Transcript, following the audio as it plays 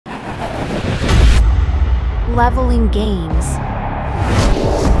Leveling games.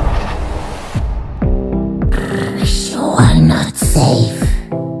 Sure, not safe.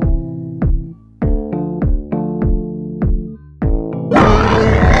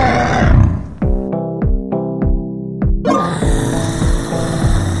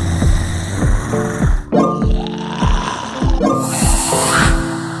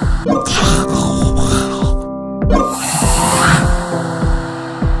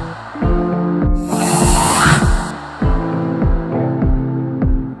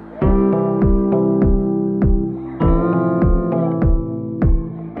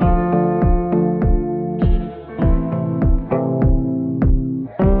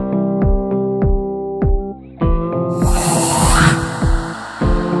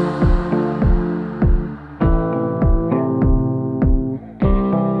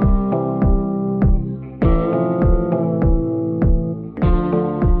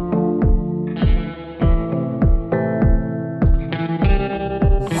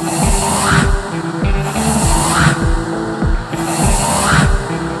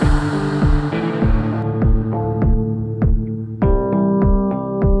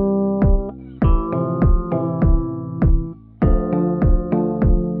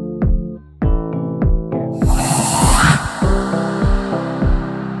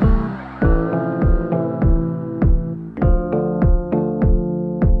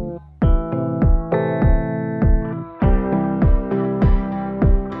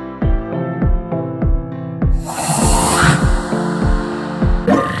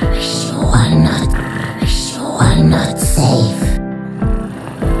 Not safe.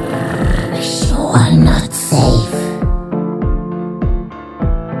 Sure, not safe.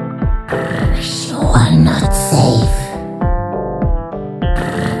 Sure, not safe.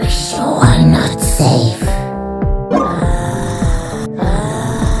 Sure, not safe.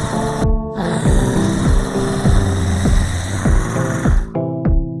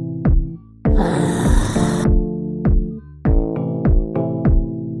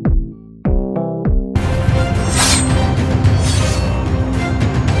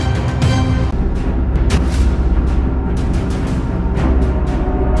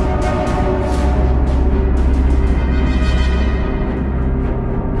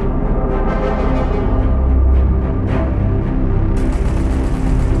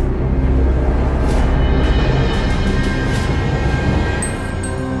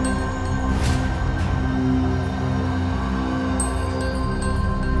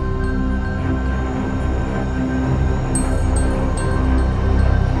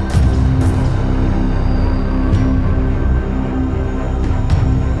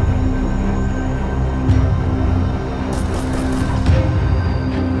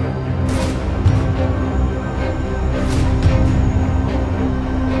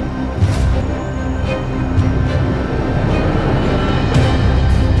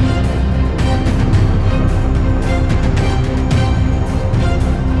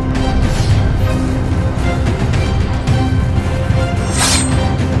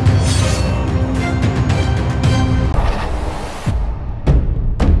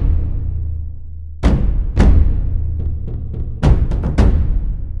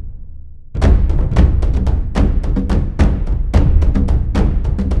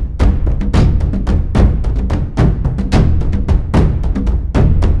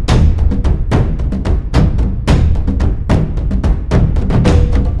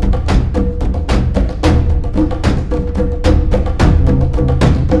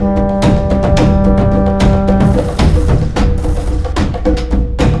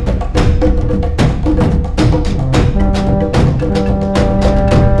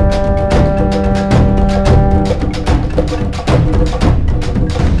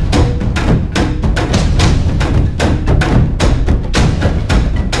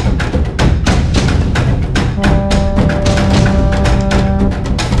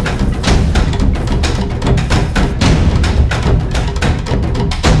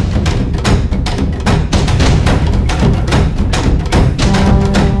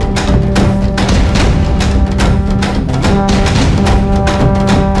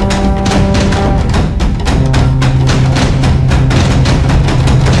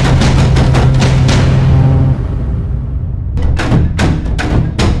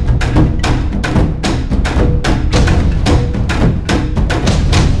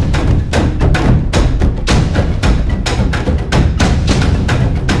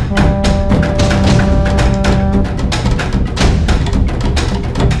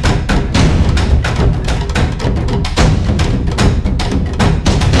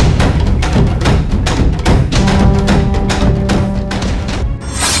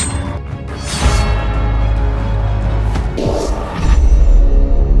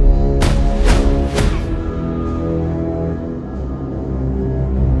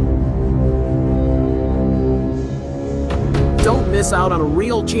 miss out on a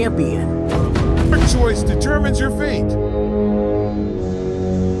real champion. Your choice determines your fate.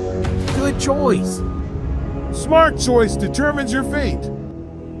 Good choice. Smart choice determines your fate.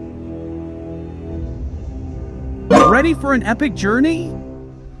 Ready for an epic journey?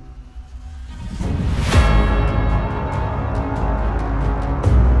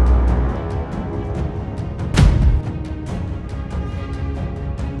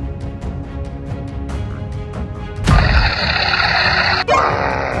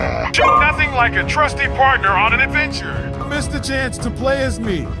 Nothing like a trusty partner on an adventure. Missed the chance to play as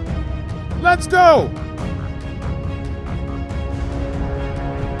me. Let's go!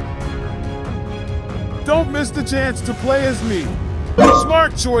 Don't miss the chance to play as me.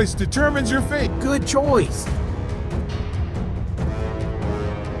 Smart choice determines your fate. Good choice.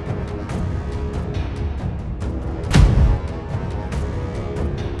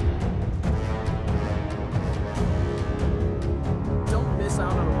 Don't miss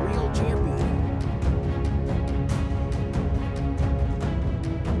out on a real champion.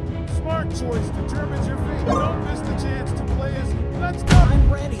 Smart choice determines your fate. Don't miss the chance to play as me. Let's go!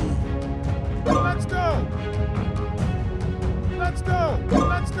 I'm ready. Let's go! Let's go!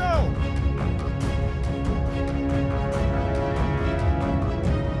 Let's go!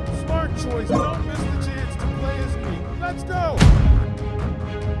 Smart choice. Don't miss the chance to play as me. Let's go!